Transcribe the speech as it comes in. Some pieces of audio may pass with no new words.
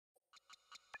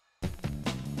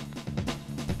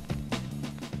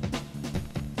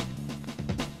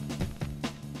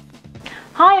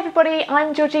Hi everybody,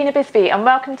 I'm Georgina Bisby and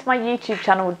welcome to my YouTube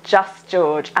channel Just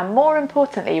George, and more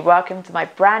importantly welcome to my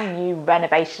brand new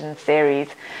renovation series.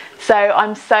 So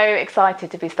I'm so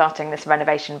excited to be starting this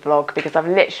renovation vlog because I've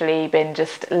literally been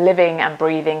just living and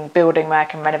breathing building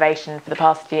work and renovation for the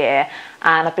past year,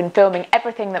 and I've been filming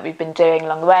everything that we've been doing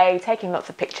along the way, taking lots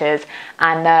of pictures,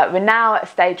 and we're now at a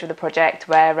stage of the project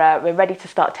where we're ready to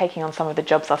start taking on some of the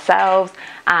jobs ourselves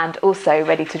and also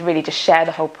ready to really just share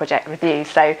the whole project with you.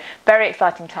 So very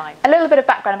exciting time. A little bit of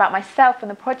background about myself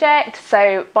and the project.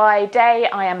 So by day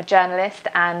I am a journalist,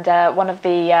 and one of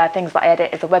the things that I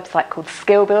edit is a website called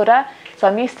Skill Builder. So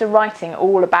I'm used to writing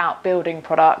all about building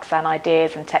products and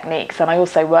ideas and techniques, and I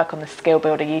also work on the Skill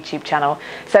Builder YouTube channel.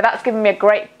 So that's given me a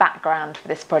great background for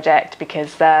this project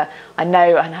because I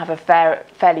know and have a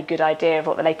fairly good idea of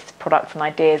what the latest products and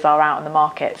ideas are out on the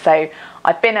market. So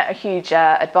I've been at a huge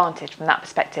advantage from that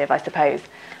perspective, I suppose.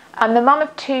 I'm the mum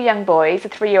of two young boys, a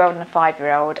 3-year-old and a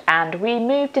 5-year-old, and we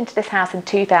moved into this house in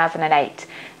 2008.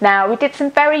 Now, we did some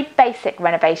very basic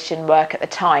renovation work at the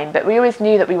time, but we always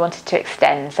knew that we wanted to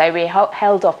extend, so we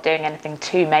held off doing anything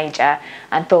too major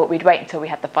and thought we'd wait until we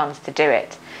had the funds to do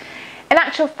it. In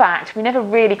actual fact, we never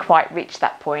really quite reached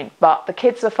that point, but the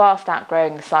kids were fast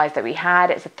outgrowing the size that we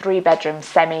had. It's a 3-bedroom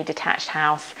semi-detached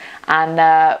house,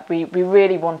 and we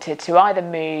really wanted to either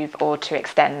move or to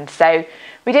extend. So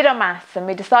we did our maths and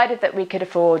we decided that we could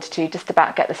afford to just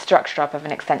about get the structure up of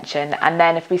an extension, and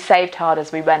then if we saved hard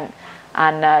as we went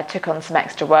and took on some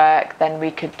extra work, then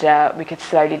we could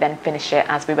slowly then finish it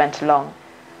as we went along.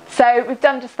 So we've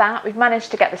done just that. We've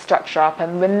managed to get the structure up,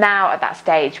 and we're now at that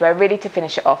stage where really to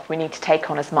finish it off we need to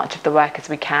take on as much of the work as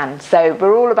we can. So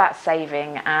we're all about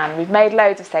saving, and we've made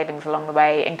loads of savings along the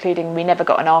way, including we never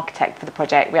got an architect for the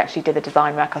project. We actually did the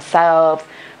design work ourselves.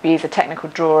 We used a technical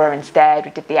drawer instead.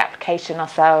 We did the application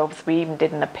ourselves. We even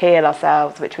did an appeal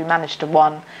ourselves, which we managed to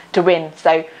win.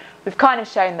 So we've kind of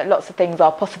shown that lots of things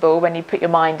are possible when you put your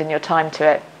mind and your time to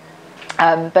it.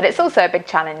 But it's also a big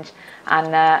challenge,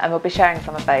 and we'll be sharing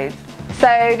some of those.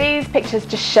 So these pictures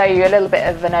just show you a little bit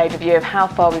of an overview of how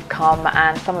far we've come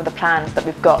and some of the plans that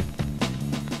we've got.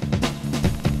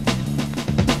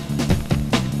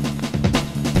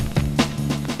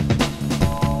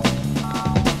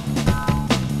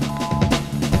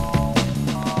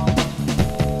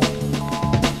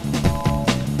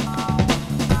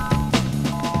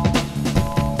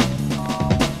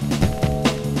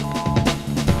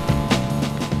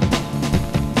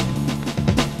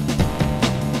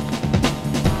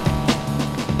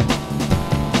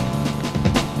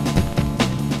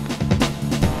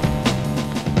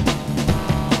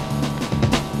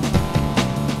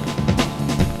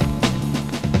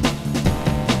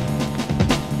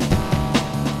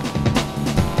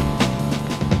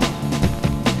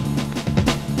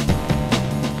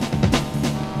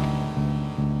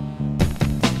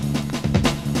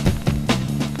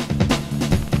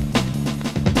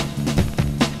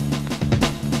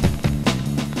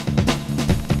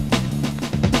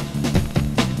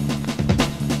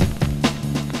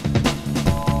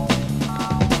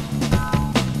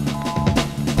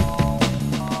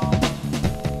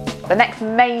 The next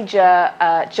major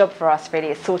job for us really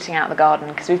is sorting out the garden,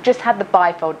 because we've just had the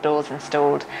bifold doors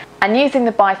installed, and using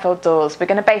the bifold doors we're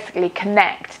going to basically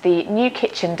connect the new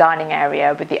kitchen dining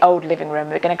area with the old living room.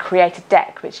 We're going to create a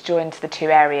deck which joins the two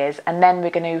areas, and then we're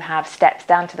going to have steps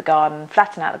down to the garden,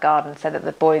 flatten out the garden so that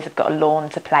the boys have got a lawn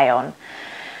to play on.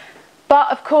 But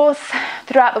of course,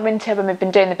 throughout the winter when we've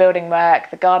been doing the building work,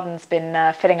 the garden's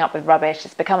been filling up with rubbish.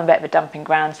 It's become a bit of a dumping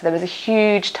ground, so there was a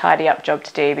huge tidy up job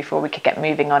to do before we could get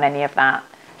moving on any of that.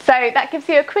 So that gives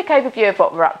you a quick overview of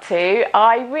what we're up to.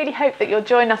 I really hope that you'll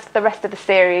join us for the rest of the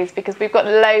series, because we've got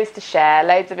loads to share,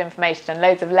 loads of information and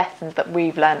loads of lessons that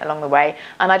we've learned along the way,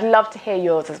 and I'd love to hear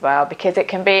yours as well, because it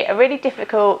can be a really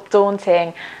difficult,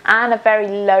 daunting and a very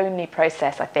lonely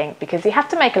process, I think, because you have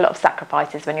to make a lot of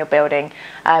sacrifices when you're building,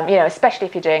 especially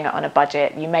if you're doing it on a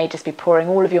budget. You may just be pouring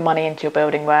all of your money into your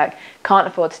building work, can't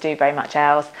afford to do very much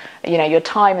else, your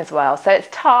time as well. So it's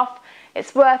tough.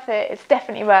 It's worth it, it's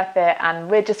definitely worth it, and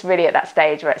we're just really at that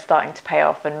stage where it's starting to pay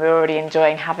off, and we're already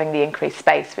enjoying having the increased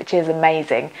space, which is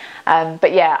amazing.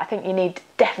 But yeah, I think you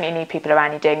definitely need people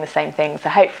around you doing the same thing, so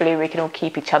hopefully we can all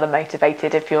keep each other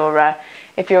motivated if you're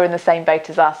in the same boat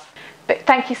as us. But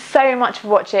thank you so much for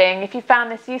watching. If you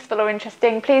found this useful or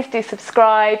interesting, please do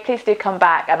subscribe, please do come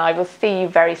back, and I will see you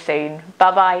very soon.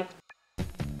 Bye bye.